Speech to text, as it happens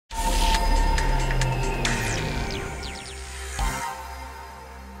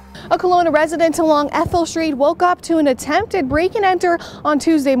A Kelowna resident along Ethel Street woke up to an attempted break and enter on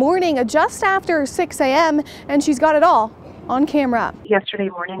Tuesday morning just after 6 a.m. and she's got it all on camera. Yesterday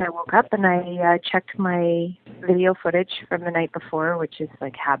morning I woke up and I checked my video footage from the night before, which is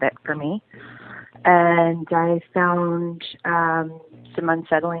like habit for me. And I found some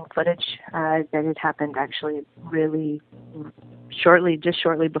unsettling footage that had happened actually really shortly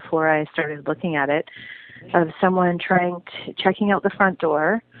before I started looking at it, of someone checking out the front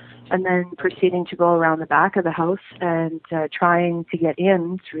door and then proceeding to go around the back of the house and trying to get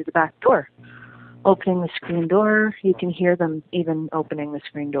in through the back door. Opening the screen door, you can hear them even opening the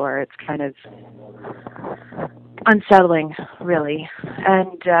screen door. It's kind of unsettling, really.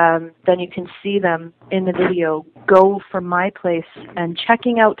 And then you can see them in the video go from my place and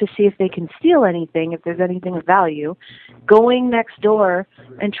checking out to see if they can steal anything, if there's anything of value, going next door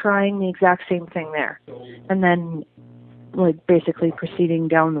and trying the exact same thing there. And then like basically proceeding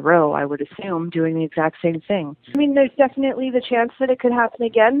down the row, I would assume, doing the exact same thing. I mean, there's definitely the chance that it could happen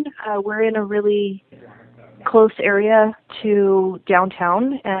again. We're in a really close area to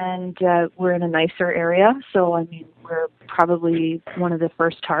downtown, and we're in a nicer area, so I mean, we're probably one of the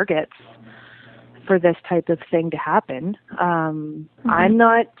first targets for this type of thing to happen. I'm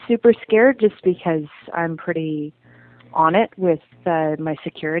not super scared just because I'm pretty on it with my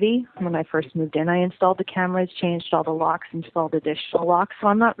security. When I first moved in, I installed the cameras, changed all the locks, installed additional locks, so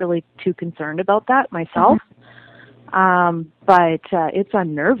I'm not really too concerned about that myself. But it's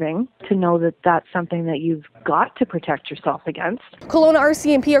unnerving to know that that's something that you've got to protect yourself against. Kelowna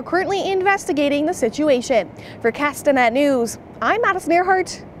RCMP are currently investigating the situation. For Castanet News, I'm Madison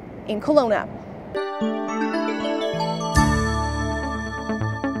Earhart in Kelowna.